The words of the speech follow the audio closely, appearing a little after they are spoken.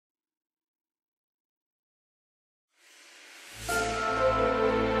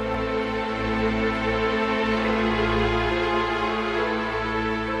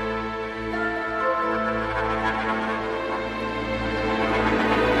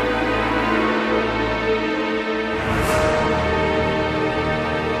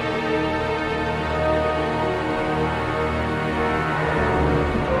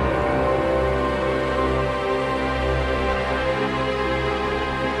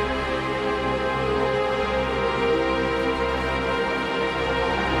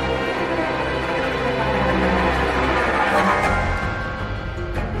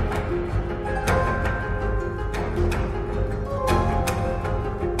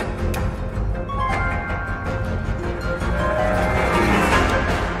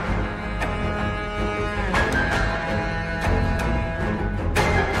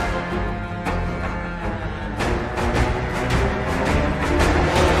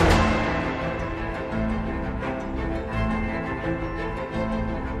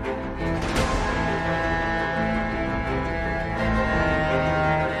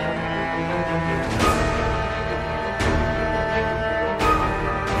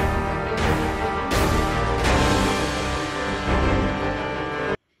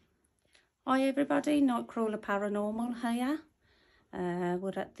everybody, Nightcrawler Paranormal here.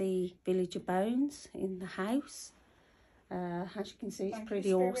 We're at the Village of Bones in the house. As you can see, it's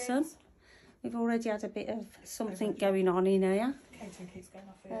pretty awesome. We've already had a bit of something going on in here.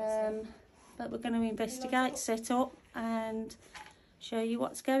 But we're going to investigate, set up and show you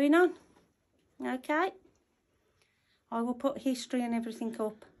what's going on. Okay. I will put history and everything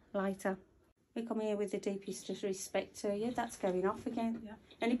up later. We come here with the deepest respect to you. That's going off again. Yeah.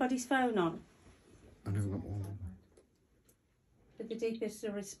 Anybody's phone on? I never got one. With the deepest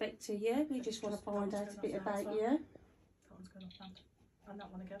respect to you, we just want to find out a bit about you. That one's going off now. And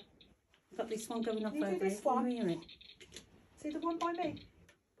that one again. Got this one going off Can you over do this here. one? Can you hear it? See the one by me?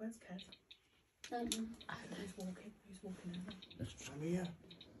 Where's Kez? Don't know. Who's walking? Who's walking in there? Let's try me here.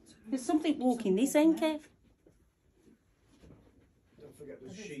 There's something walking this end, Kev. Don't forget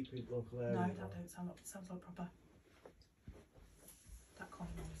the sheep in local area. No, that don't sound like, sounds like proper. That kind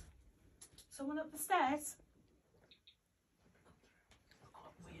of noise. Someone up the stairs? I got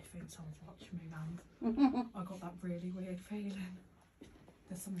a weird feeling someone's watching me round. I got that really weird feeling.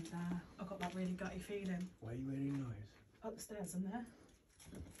 There's something there. I got that really gutty feeling. Why are you making noise? Up the stairs in there.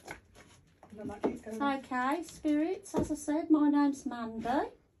 And then that keeps going. Okay, spirits, as I said, my name's Mandy.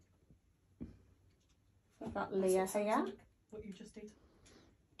 We've got Leah here. What you just did.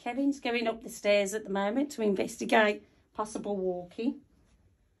 Kevin's going up the stairs at the moment to investigate possible walking.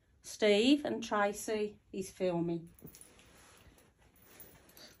 Steve and Tracy is filming.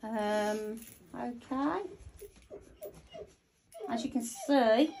 Okay. As you can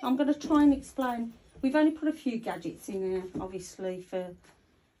see, I'm going to try and explain. We've only put a few gadgets in here, obviously, for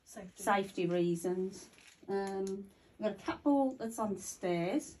safety reasons. We've got a cat ball that's on the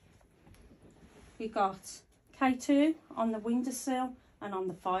stairs. We've got K2 on the windowsill and on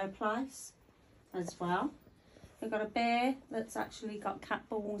the fireplace as well. We've got a bear that's actually got cat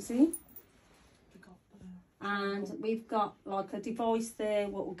balls in. And we've got like a device there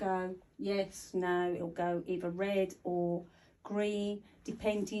what will go yes, no, it'll go either red or green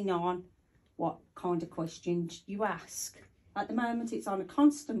depending on what kind of questions you ask. At the moment it's on a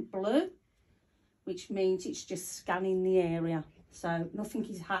constant blue, which means it's just scanning the area. So nothing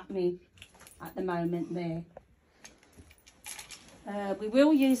is happening at the moment there. We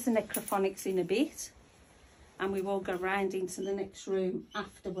will use the necrophonics in a bit and we will go round into the next room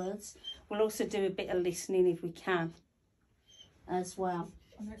afterwards. We'll also do a bit of listening if we can as well.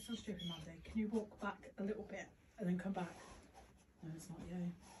 I know it's so stupid, Mandy. Can you walk back a little bit and then come back? No, it's not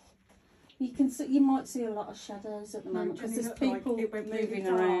you. You can see, you might see a lot of shadows at the moment because there's people like it went moving really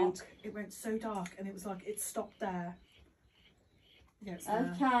around. Dark. It went so dark and it was like it stopped there. Yeah, it's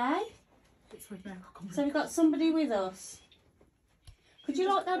there. Okay. It's with me. So we've got somebody with us. Could you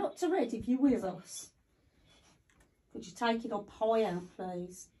like that up to red if you're with us? Could you take it up higher,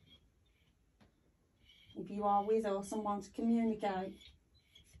 please? If you are with us and want to communicate.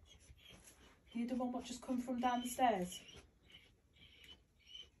 You the one what just come from down the stairs?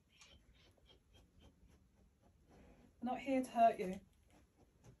 We're not here to hurt you.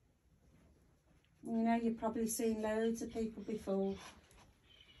 You know, you've probably seen loads of people before.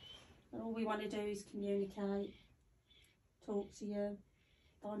 And all we want to do is communicate, talk to you,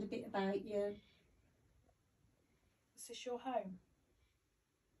 find a bit about you. Is this your home?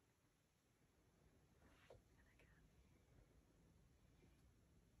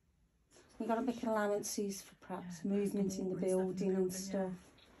 We've got to make allowances for perhaps movement in the building and stuff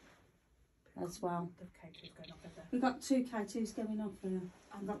as well. The K2's going off there. We've got two K2s going off there.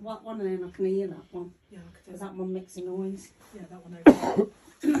 I've got one and then I can hear that one. Yeah, I could do Because that one makes a noise. Yeah, that one over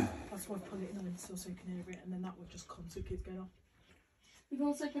there. That's why I put it in the window so you can hear it, and then that would just come so it keeps going off. We've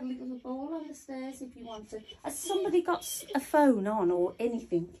also got a little ball on the stairs if you want to. Has somebody got a phone on or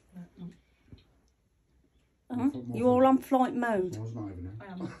anything? No. You all on flight mode?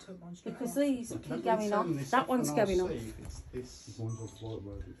 I am on Because these keep going off. That one's going off.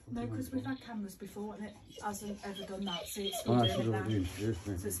 No, because we've had cameras before and it hasn't ever done that. See, it's still doing it now.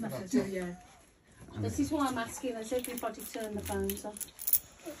 So it's nothing to do, yeah. This is why I'm asking, has everybody turned the phones off?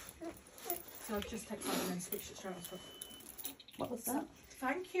 So I've just texted them and switched it straight off. What was that?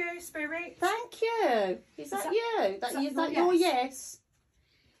 Thank you, Spirit. Thank you. Is that you? Is that your yes?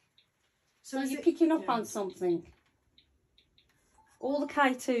 So you're picking up on something. All the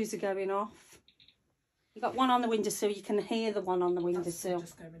K2s are going off. You've got one on the windowsill. You can hear the one on the windowsill.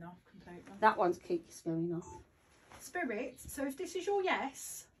 Just going off completely. That one keeps going off. Spirit, so if this is your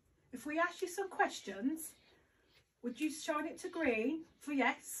yes, if we ask you some questions, would you shine it to green for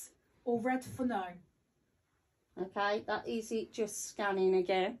yes or red for no? Okay, that is it just scanning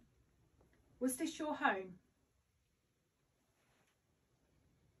again. Was this your home?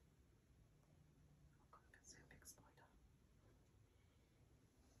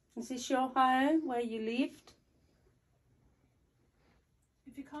 Is this your home where you lived?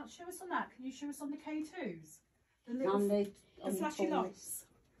 If you can't show us on that, can you show us on the K2s? The little On the flashy toys. lights.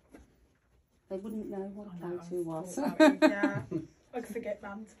 They wouldn't know what I know, a K2 was. thought about it, yeah, I forget,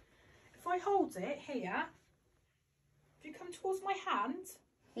 man. If I hold it here, if you come towards my hand,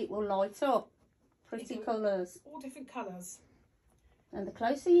 It will light up. Pretty It'll- colours. all different colours. And the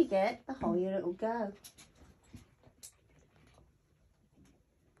closer you get, the higher it will go.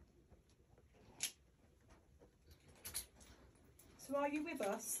 So are you with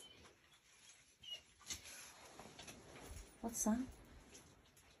us? What's that?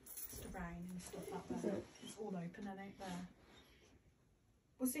 It's the rain and stuff like Is that. it? It's all open and out there.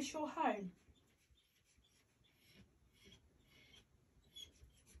 Was this your home?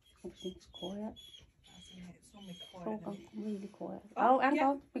 Everything's quiet. Hasn't it? It's normally quiet. Oh, isn't oh, it? really quiet. Oh, Oh, hang yeah.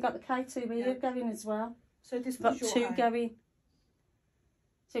 on. We got the K2 here Yeah. going as well. So this We've got was your two home. going.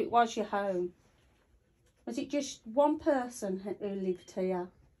 So it was your home. Was it just one person who lived here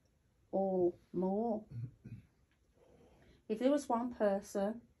or more? If there was one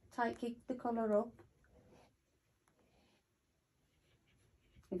person, take the colour up.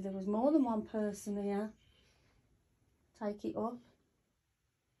 If there was more than one person here, take it up.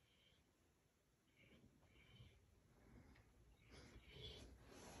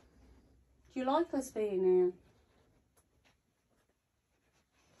 Do you like us being here?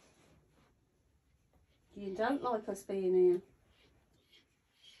 You don't like us being here?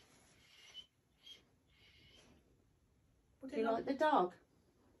 Would Do it you not- like the dog?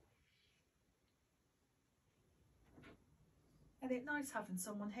 Isn't it nice having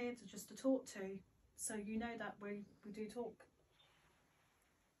someone here to just to talk to, so you know that we do talk?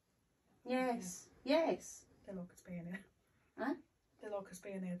 Yes, yes. They like us being here. Huh? They like us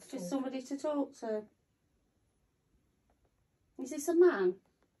being here to Just talk. somebody to talk to. Is this a man?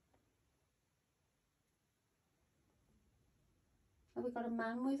 Have we got a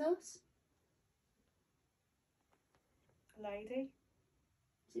man with us? A lady.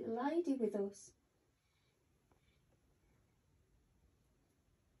 Is it a lady with us?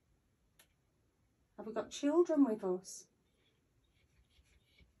 Have we got children with us?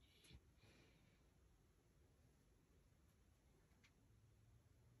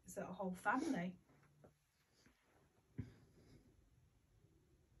 Is it a whole family?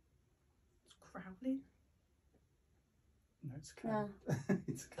 It's growling. No, it's a cow. Yeah.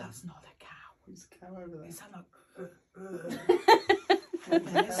 It's a cow. That's not a cow. It's a cow over there. It sounds like.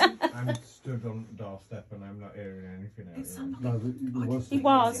 I'm stood on the doorstep and I'm not hearing anything out It sounds like. No, it was. He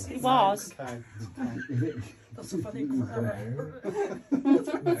was, he was. It's a cow. Is it? That's a funny. I'm not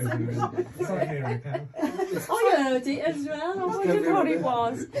hearing a cow. I heard it as well. I wondered what it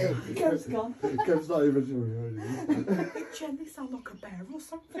was. Cow's gone. Cow's not even sure. It generally sound like a bear or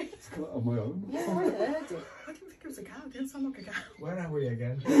something. It's quite on my own. Yeah, I heard it. I didn't think it was a cow. It didn't sound like a cow. Where are we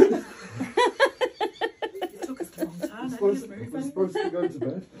again? It took us a long time. I'm Then supposed, you I'm moving. supposed to go to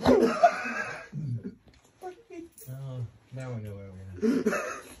bed. Oh, now I know where we are.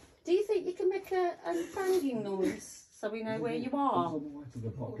 Do you think you can make a banging noise so we know where you I was are? on the way to the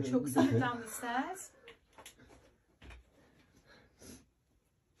park. Or chuck something down the stairs.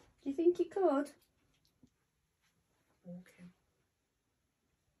 Do you think you could? Walking.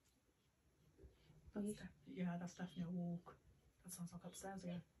 Are you- Yeah, that's definitely a walk. That sounds like upstairs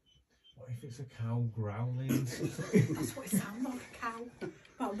again. What if it's a cow growling? That's what it sounds like, a cow.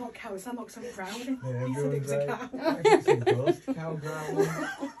 Well, not a cow, it sounds like some growling. Yeah, You said it was a everyone's cow. like, "What if it's a ghost cow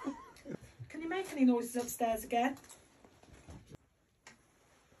growling?" Can you make any noises upstairs again?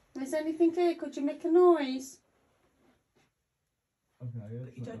 Is anything here? Could you make a noise? Okay,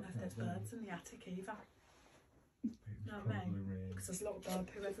 But you don't know if there's birds in the attic either. It's know what I mean? probably rain. Because there's a lot of bird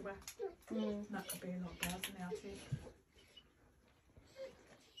poo everywhere. Mm. And that could be a lot of birds in the attic.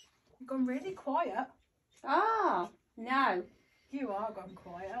 You've gone really quiet. Ah, no. You are gone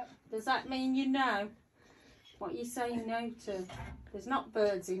quiet. Does that mean you know what you're saying no to? There's not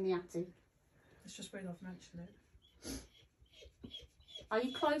birds in the attic. It's just weird I've mentioned it. Are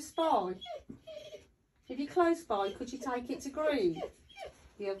you close by? If you're close by, could you take it to Green?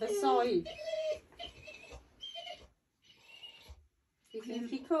 The other side. Do you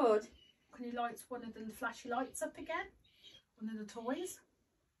think you could? Can you light one of the flashy lights up again? One of the toys?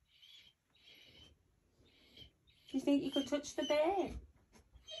 Do you think you could touch the bear?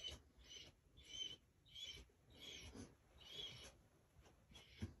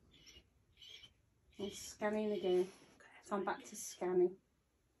 It's scanning again. So I'm back to scanning.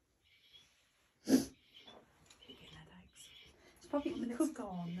 Getting headaches. It's probably When it it's could,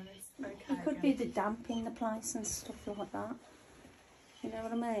 gone, then it's okay. it could be again. the damp in the place and stuff like that. You know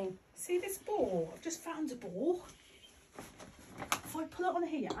what I mean? See this ball? I've just found a ball. If I pull it on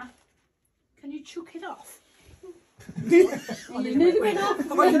here, can you chuck it off? Are you moving off?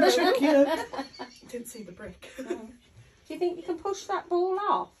 Didn't see the brick. Do you think you can push that ball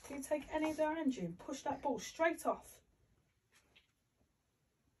off? Can you take any of the energy and push that ball straight off?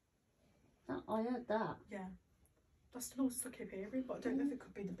 I heard that. Yeah. That's the noise I keep hearing, but I don't know if it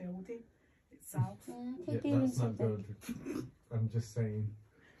could be the building itself. Yeah, Yeah, keep hearing that's not something. good. I'm just saying.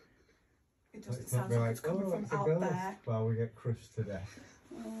 It doesn't It's not sound be like like, it's coming oh, from it's a out ghost. there. Well, we get crushed to death.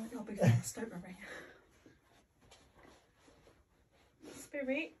 I'll be fast, don't worry.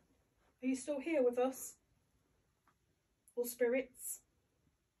 Spirit, are you still here with us? Or spirits?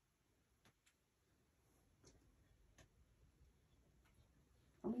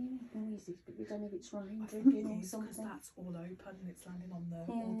 I'm hearing noises, but we don't know if it's rain I think dripping it or is, because something. that's all open and it's landing on all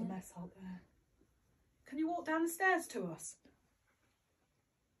Yeah. the mess out there. Can you walk down the stairs to us?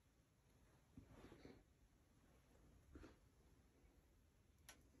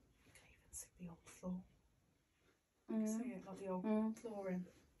 You can even see the old floor. See it, like the old flooring.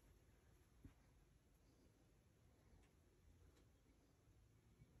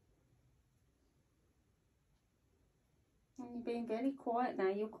 And you're being very quiet now.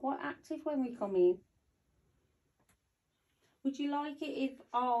 You're quite active when we come in. Would you like it if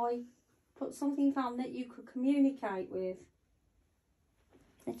I put something on that you could communicate with?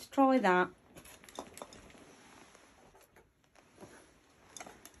 Let's try that.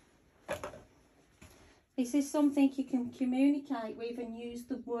 This is something you can communicate with and use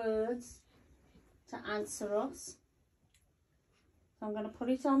the words to answer us. So I'm going to put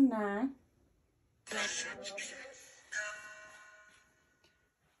it on now.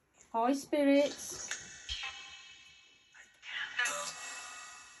 Hi, spirits.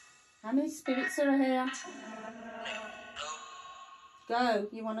 How many spirits are here? Go.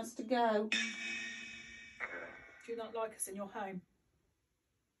 You want us to go? Do you not like us in your home?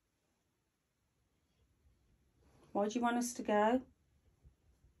 Why do you want us to go?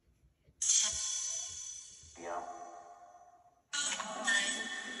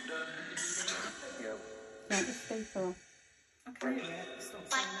 Not the speaker. I can hear it. It's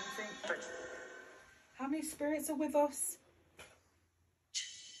not saying anything. How many spirits are with us?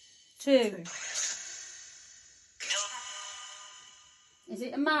 2. Is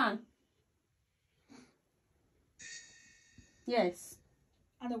it a man? Yes.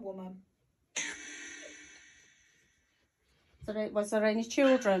 And a woman. Was there any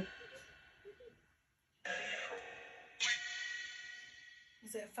children?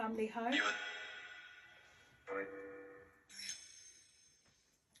 Is it a family home?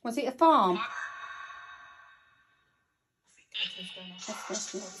 Was it a farm? It is going off. That's Oh,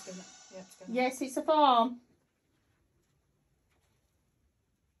 it's going off. Yeah, it's going off. Yes, it's a farm.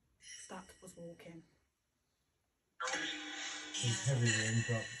 That was walking. There's heavy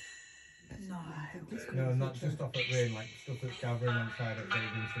raindrops. No. No, not just off at rain, like stuff that's gathering inside of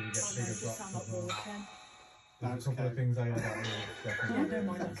buildings so you get Oh, no, bigger it just drops sound as like well. walking. There's a couple of things I heard about those, Yeah, definitely. don't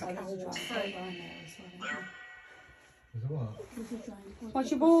mind that. There's a what?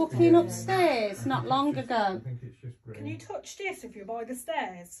 Was you walking upstairs not long I ago? think it's just rain. Can you touch this if you're by the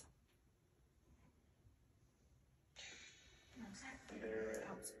stairs?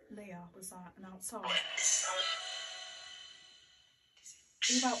 Leah, was that an outside? Are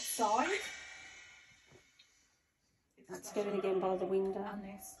you outside? That's going again by the window. And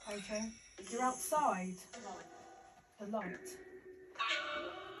this, okay. You're outside. The light.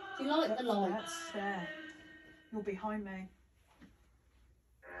 Do you like the lights? That's there. You're behind me.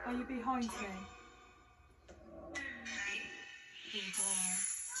 Are you behind me? You're there.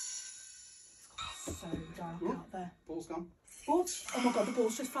 It's so dark out there. Ball's gone. Oh, oh my god, the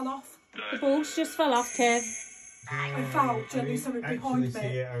balls just fell off. The balls just fell off, Kev. I felt gently something behind actually me.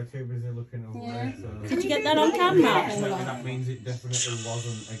 see it, I was too busy looking over Yeah. it, so... Did you get that on camera? So that means it definitely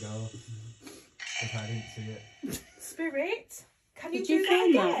wasn't a ghost. If I didn't see it. Spirit, can you Did do you that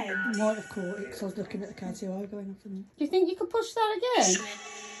film that? again? Might have caught it because I was looking at the KTI going off and Do you think you could push that again?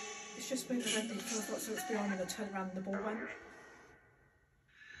 It's just moved around and feels like so it's behind me and I turn around and the ball went.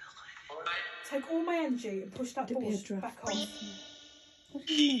 Take all my energy and push that It'd be ball a draft. back on. What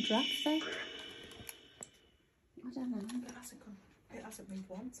do you mean draft there? I don't know. It hasn't moved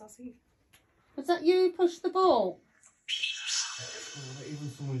once, has it? Was that you push the ball? Even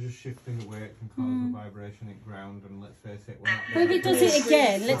someone just shifting the weight can cause a vibration at ground, and let's face it, we're not... Well, if it does it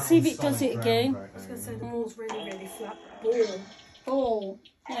again, let's see if it does it again. I was going to say the ball's really flat. Ball. Ball.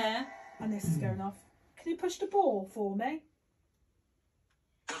 Yeah. And this is going off. Can you push the ball for me?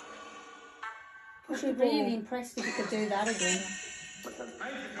 Push I'd the be really ball. impressed if you could do that again.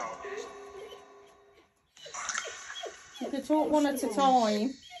 You could talk one at a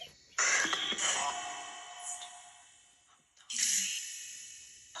time.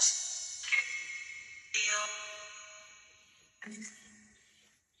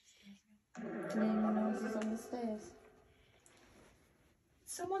 Cleaning noises on the stairs.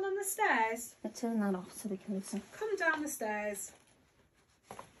 Someone on the stairs. I turn that off so we can listen. Come down the stairs.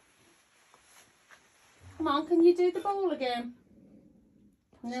 Come on, can you do the ball again?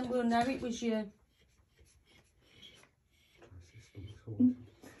 And then we'll know it was you.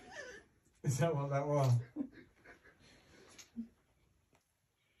 Is that what that was?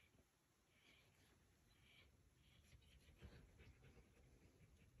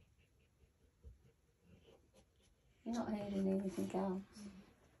 You're not hearing anything else.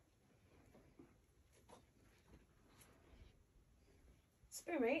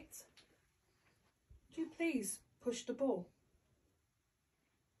 Spirit, would you please push the ball?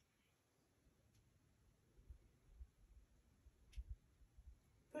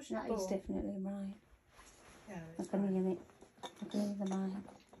 Push the That ball. is definitely right. Yeah, I it's can right. hear it. I can hear the mic.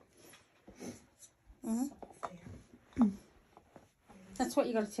 Mhm. Soft here. That's what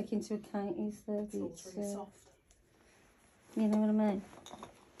you got to take into account is that It's all it's, really soft. you know what I mean?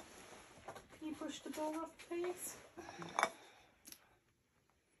 Can you push the ball off, please?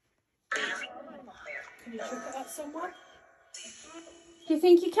 Can you chuck it at someone? Do you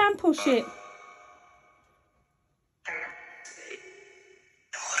think you can push it?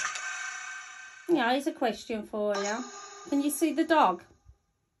 Yeah, here's a question for you. Can you see the dog?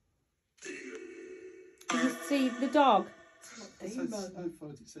 Can you see the dog? It said, Demon. I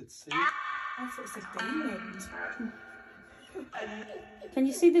thought it said C. I thought it said demon. Can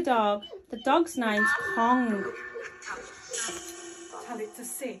you see the dog? The dog's name's Kong. Tell it to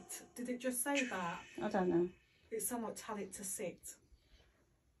sit. Did it just say that? I don't know. It sounded like tell it to sit.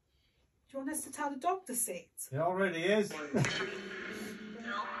 Do you want us to tell the dog to sit? It already is.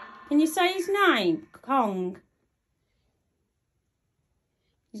 Can you say his name? Kong.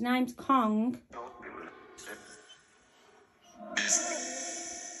 His name's Kong.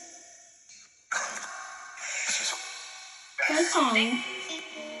 Say Kong.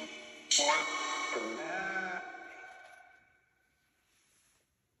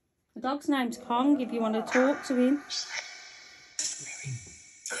 The dog's name's Kong if you want to talk to him.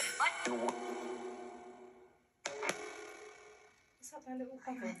 Is that their little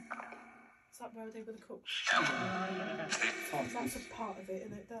oven? Is that where they were the cooks? That's a part of it,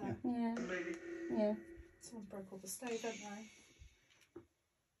 isn't it? There. Yeah. Yeah. Someone's broke all the stove, don't they?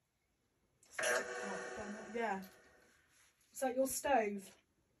 Yeah. Is that your stove?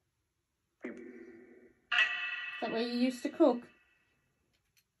 Is that where you used to cook?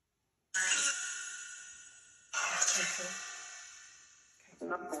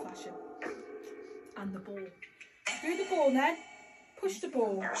 Okay, it's flashing. And the ball. Do the ball then. Push the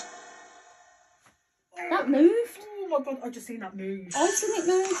ball. That moved. Oh my god, I just seen that move. I seen it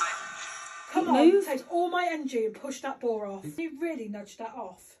move. Come It on, moved. take all my energy and push that ball off. You really nudged that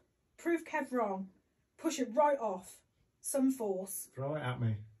off. Prove Kev wrong. Push it right off. Some force. Throw it at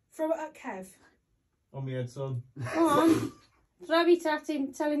me. Throw it at Kev. On my head, son. Go on. Throw it at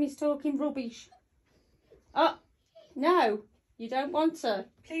him. Tell him he's talking rubbish. Oh, no. You don't want to.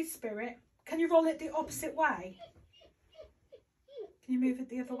 Please, Spirit. Can you roll it the opposite way? Can you move it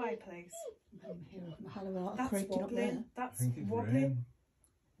the other way, please? I don't hear a hell of a lot of That's creaking up there. wobbling. I That's think it's wobbling. rain.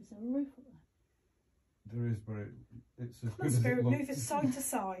 Is there a roof up there? There is, but it's as Come good on, as it Spirit. looks. Move it side to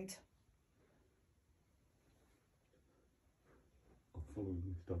side. I'm following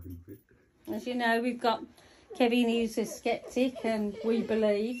this dog in a bit. As you know, we've got Kevin who's a skeptic and we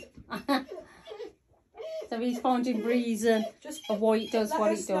believe. So he's finding reason Just of why it does let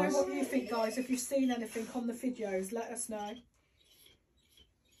what us it know does. what you think, guys. If you've seen anything on the videos, let us know.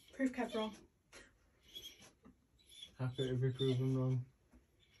 Prove Kev wrong. Happy to be proven wrong.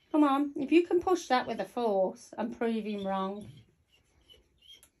 Come on, if you can push that with a force and prove him wrong.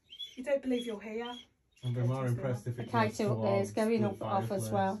 You don't believe you're here. I'd be more impressed if The it goes Kaito up there is towards going the up off as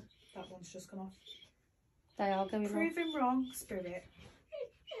fireplace. well. That one's just gone off. They are going Prove off. him wrong, Spirit.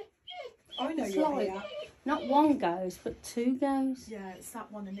 I know It's you're like- here. Not one goes, but two goes. Yeah, it's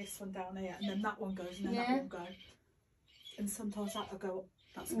that one and this one down here, and then that one goes, and then Yeah. that one go. And sometimes that'll go up.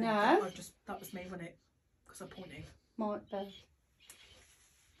 That's me. No. That was me, wasn't it? Because I pointed. Might be.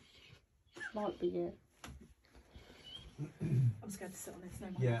 Might be you. I'm scared to sit on this. No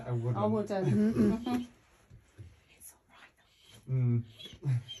more. Yeah, I wouldn't. I wouldn't. It's alright. Mm.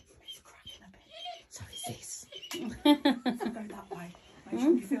 It's cracking a bit. So is this. If I go that way. Make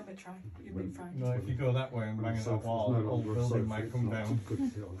sure you film it, try. You'll be fine. No, if you go that way and bang at that wall, the whole building might come down.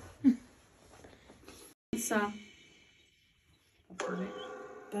 So,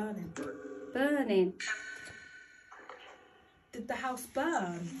 Burning. burning. Did the house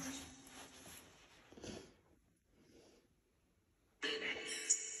burn?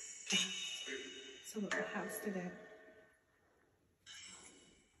 So look, the house did it.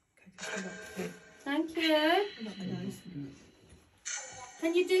 Okay, just hold up the, Thank you. hold up the nose.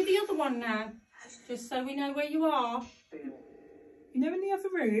 Can you do the other one now? Just so we know where you are. You know, in the other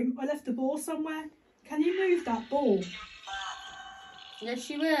room, I left the ball somewhere. Can you move that ball? Yes,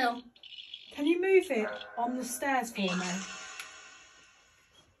 you will. Can you move it on the stairs for me?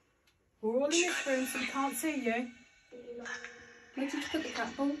 We're all in this room, so we can't see you. Where did you put the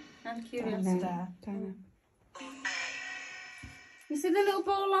cat ball? I'm curious. Down There. there. Down You see the little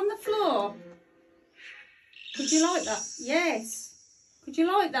ball on the floor? Could you like that? Yes. Could you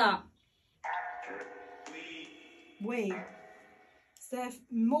like that? We. Is there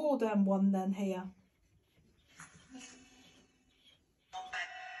more than one then here?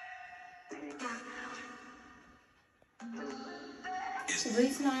 The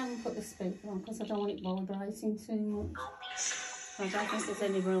reason I haven't put the speaker on because I don't want it vibrating too much. I don't think there's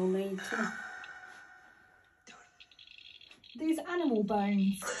any real need to. These animal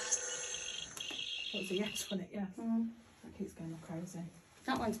bones. That was a yes, wasn't it? Yeah. Mm. That keeps going all crazy.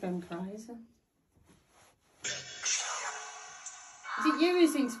 That one's going crazy. Is it you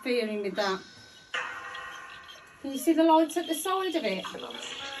who's interfering with that? Can you see the lights at the side of it?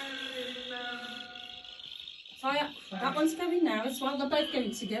 So that one's going now as well. They're both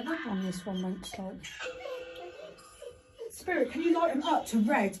going together. And this one went slightly. Spirit, can you light them up to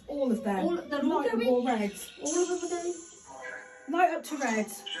red? All of them. They're all light them going? all red. All of them are going. Light up to red.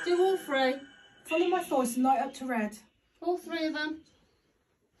 Do all three. Follow my voice and light up to red. All three of them.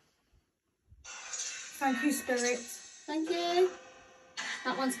 Thank you, Spirit. Thank you.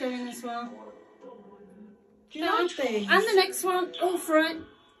 That one's going as well. Do you like these? And the next one, all three.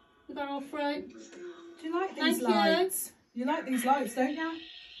 We've got all three. Do you like Thank these you. lights? You like these lights, don't you?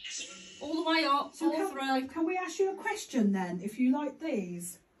 All the way up, So all three. can we ask you a question then, if you like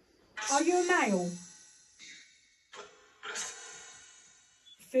these? Are you a male?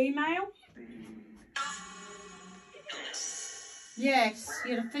 Female? Yes,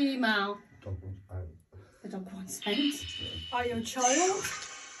 you're a female. Dog wants out. The dog wants out. Are you a child?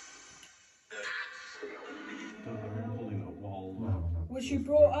 Pulling a wall. No. Was you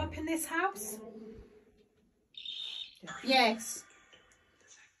brought up in this house? Yes.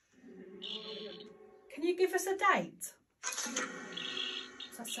 Can you give us a date?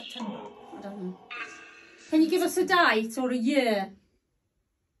 Is that September? I don't know. Can you give us a date or a year?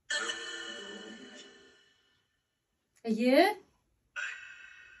 A year?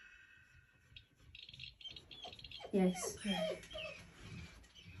 Yes.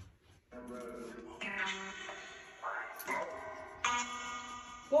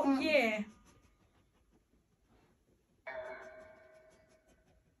 What year?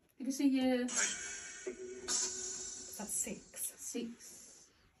 Give us a year. That's 6. 6.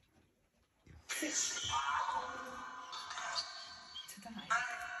 Today.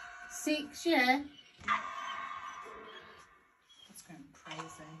 6, yeah. That's going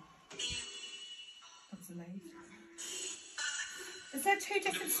crazy. That's a leaf. Is there 2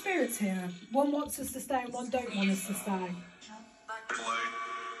 different spirits here? One wants us to stay and one don't want us to stay.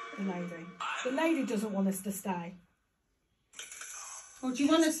 The lady. The lady doesn't want us to stay. Or do you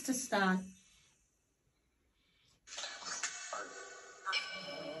want us to stay?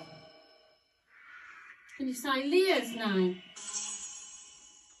 Can you say Leah's name?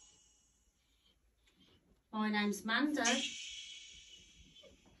 My name's Mandy.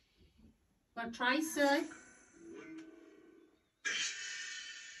 Got Tracy.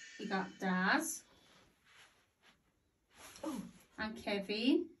 You got Daz. And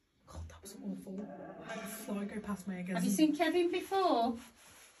Kevin. God, that was awful. I had a fly go past me again. Have you seen Kevin before?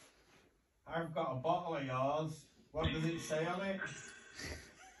 I've got a bottle of yours. What does it say on it?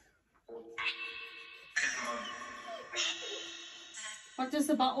 What does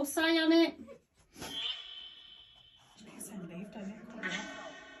the bottle say on it? It's saying leave, don't it?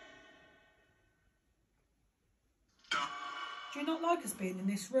 Do you not like us being in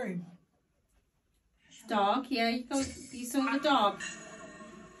this room? Dog, yeah, you saw the dog.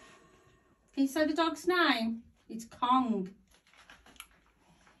 Can you say the dog's name? It's Kong.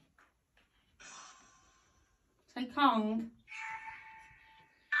 Say Kong.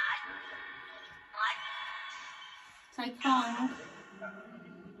 Say Kong.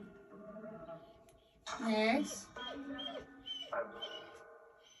 Yes.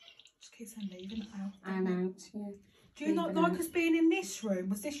 Just kids are leaving out. And out, yeah. Do you not like us being in this room?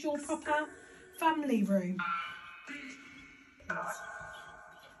 Was this your proper family room? Please.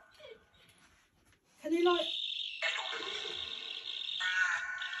 Can you like...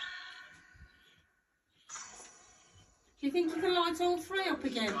 Do you think you can light all three up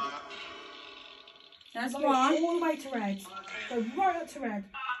again? That's Go one. all the way to red. Go right up to red.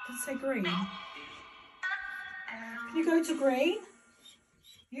 Does it say green? Can you go to green?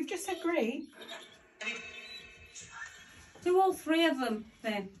 You've just said green. Do all three of them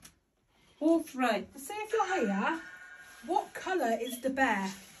then. All three. See if you're here. What colour is the bear?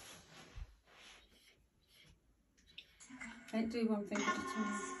 Don't do one thing at a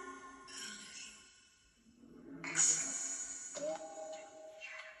time.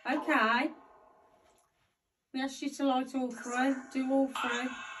 Okay. We asked you to light all three. Do all three.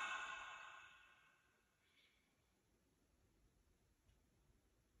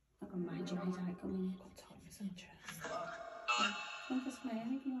 I've got a major headache coming. Got time for some chairs. Come for some air.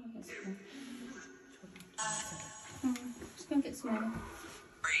 If you want to get some air. Just go and get some air.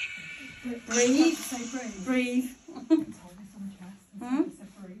 Breathe. Say breathe. Breathe. Told me some chairs. Hmm? Say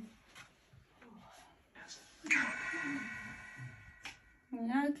breathe.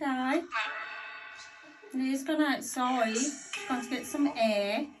 Okay. Leah's gone outside. She's gone to get some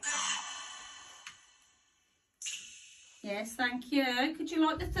air. Yes, thank you. Could you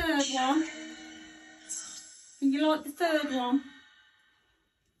like the third one? Can you like the third one?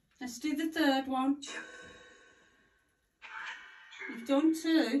 Let's do the third one. You've done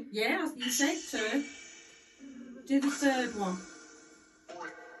two. Yeah, you said two. Do the third one.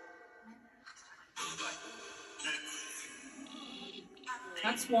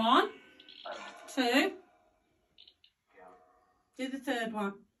 That's one. Two. Do the third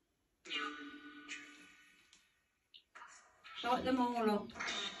one. Light them all up.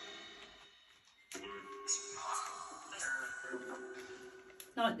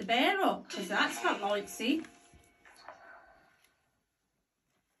 Light the bear up, because that's got lights in.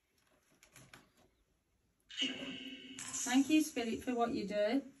 Thank you, Spirit, for what you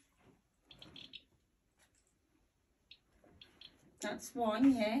do. That's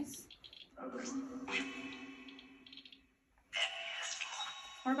one, yes.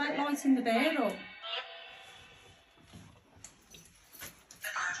 What about lighting the bear up?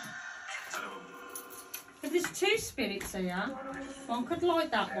 If there's two spirits here, one could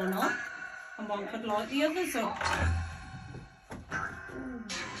light that one up and one could light the others up.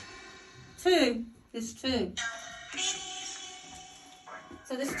 Two. There's two.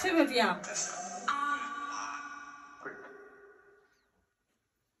 So there's two of you.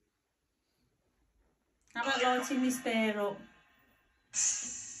 How about lighting this bear up?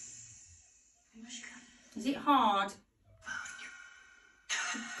 Is it hard?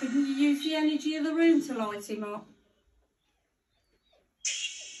 Couldn't you use the energy of the room to light him up?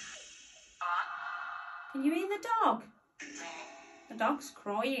 Can you hear the dog? The dog's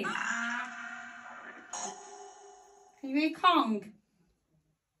crying. Can you hear Kong?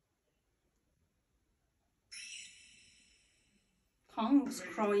 Kong's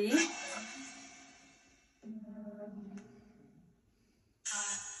crying.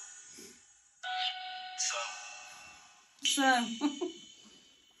 So,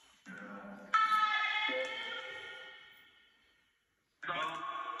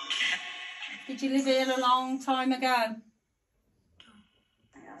 did you live here a long time ago?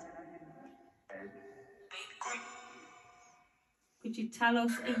 Could you tell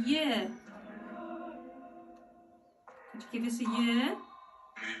us a year? Could you give us a year?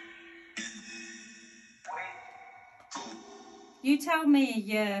 You tell me a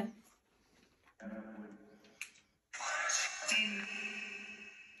year.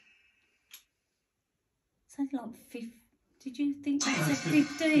 Sounds like 50. Did you think that said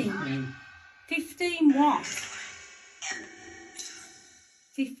 15? 15 what?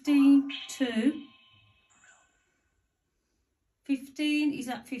 15 2. 15, is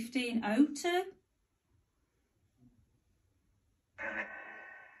that 1502?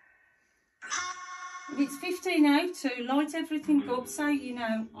 If it's 1502, light everything up so you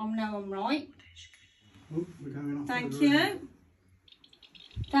know I'm right. Oh, we're going off. Thank you.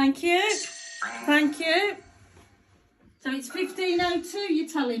 Thank you. Thank you. So it's 1502 you're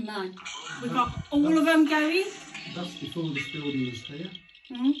telling me? We've got all of them going? That's before this building was here.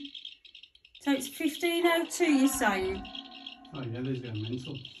 Mm. So it's 1502 you're saying? Oh yeah, these are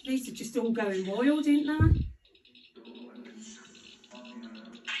mental. These are just all going wild, aren't they?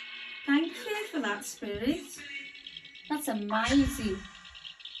 Thank you for that, Spirit. That's amazing.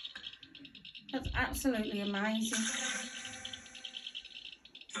 That's absolutely amazing.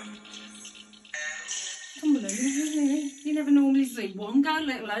 It's unbelievable, isn't it? You never normally see one go,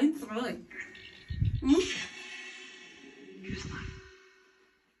 let alone three.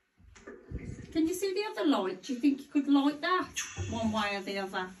 Can you see the other light? Do you think you could light that one way or the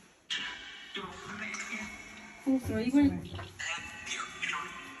other? 4-3, will it?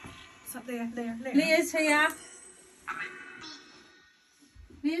 Is that Leah? Leah's here.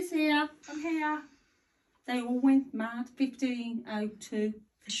 Leah's here. I'm here. They all went mad. 15:02.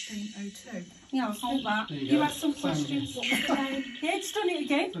 15:02. Yeah, hold that. There you You go. have some Same questions. again. What was the name? Yeah, it's done it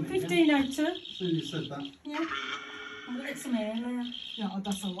again. Done it again. 15:02. As soon as you said that. Yeah. I'm going to get some air there. Yeah,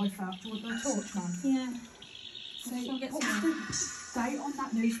 that's how I felt. Do you want the torch, man? Yeah. So, Shall I get what some was the date on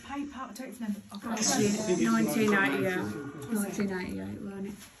that newspaper? I don't even know. I've got That's it. it. 1988. 1988, weren't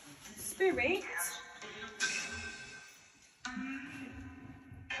it? Spirit.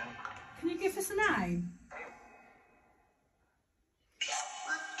 Can you give us a name?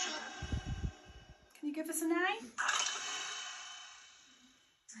 Can you give us a name?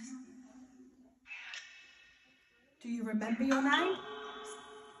 Do you remember your name?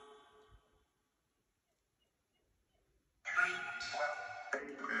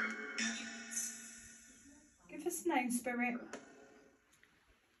 Give us a name, Spirit.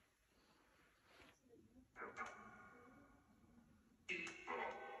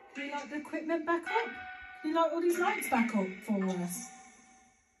 Can you light the equipment back up? Can you light all these lights back up for us?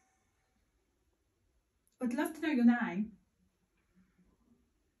 I'd love to know your name.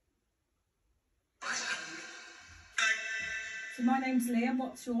 So my name's Liam,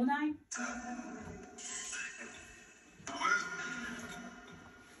 what's your name?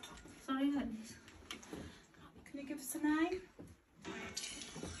 Sorry, ladies. Can you give us a name?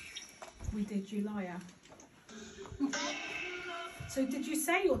 We did, you liar. So did you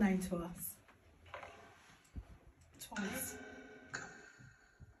say your name to us? Twice.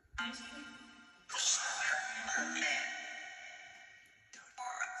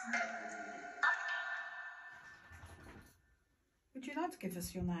 Would you like to give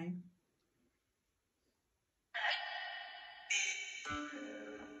us your name?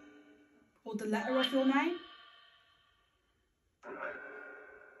 Or the letter of your name?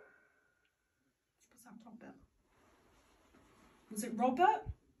 Was that Robert? Was it Robert?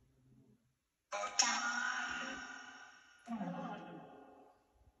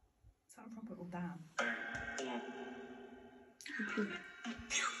 Is that Robert or Dan?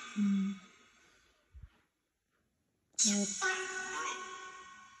 Is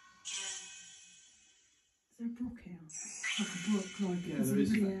there a brook here? Like a brook, like Yeah, there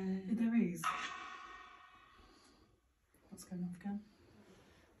is. Yeah, there is. What's going off again?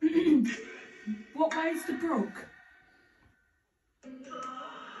 What way's the brook?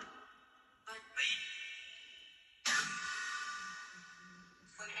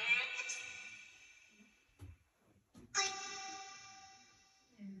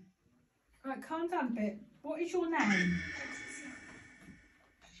 Right, calm down a bit. What is your name?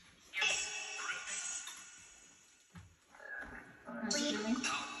 It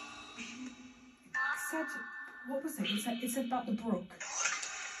said, what was it? It said about the brook.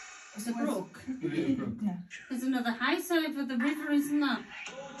 The brook. Yeah. There's another house over the river, isn't there?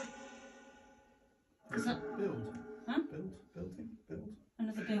 Is that Build. Huh? Build.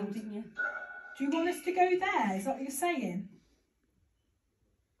 another building? Yeah. Do you want us to go there? Is that what you're saying?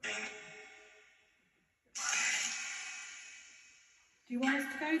 Do you want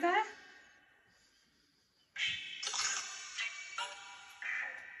us to go there?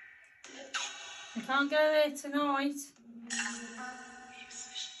 We can't go there tonight.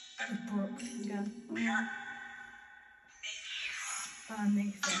 The brook again.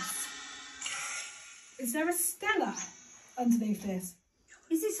 Underneath this. Is there a Stella underneath this?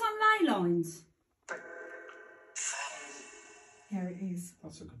 Is this on ley lines? Yeah, it is.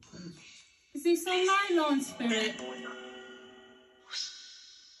 That's a good point. Is this on ley lines, Spirit?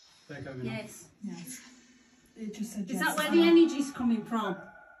 They're going up. Yes. Yes. It just said Is yes. that where the energy's coming from?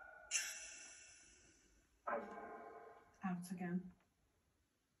 Out again.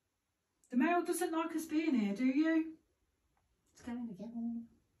 The mail doesn't like us being here, do you? It's going again.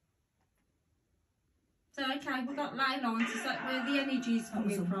 So, okay, we've got ley lines. Is that where the energy's That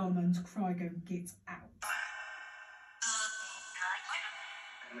was a coming from? woman's cry going, get out.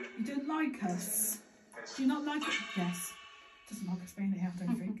 You don't like us? Do you not like us? Yes. Doesn't like us being here, I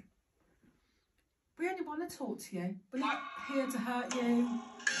don't think. We only want to talk to you. We're not here to hurt you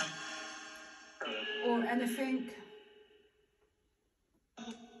or anything.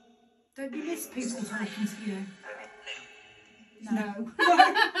 Don't you miss people talking to you? No.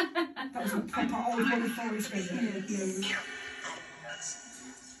 That was a proper old Molly Forest thing. Yeah.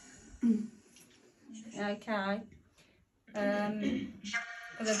 Okay.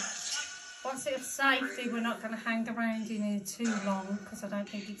 For the what's it of safety, we're not going to hang around in here too long because I don't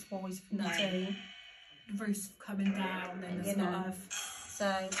think it's wise for the team. The roof's coming down and there's You not know. a...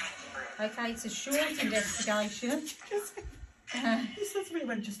 So, okay, it's a short investigation. He said to me,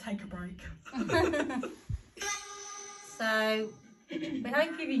 "Well, just take a break." So, we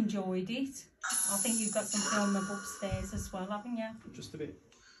hope you've enjoyed it. I think you've got some film up upstairs as well, haven't you? Just a bit.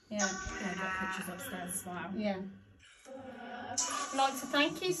 Yeah, Yeah, I've got pictures upstairs as well. yeah. I'd like to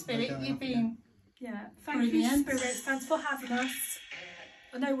thank you, Spirit. Okay, You've been Yeah, thank Brilliant. you, Spirit. Thanks for having us.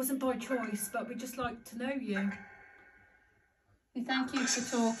 I know it wasn't by choice, but we just like to know you we thank you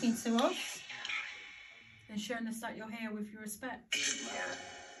for talking to us. and showing us that you're here with your respect.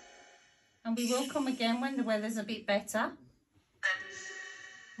 And we will come again when the weather's a bit better.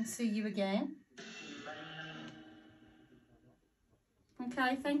 And see you again.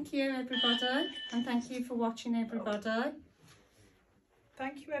 Okay, thank you everybody. And thank you for watching everybody.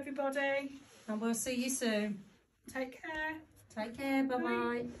 Thank you, everybody. And we'll see you soon. Take care. Take care, bye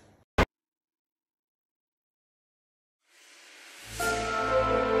bye.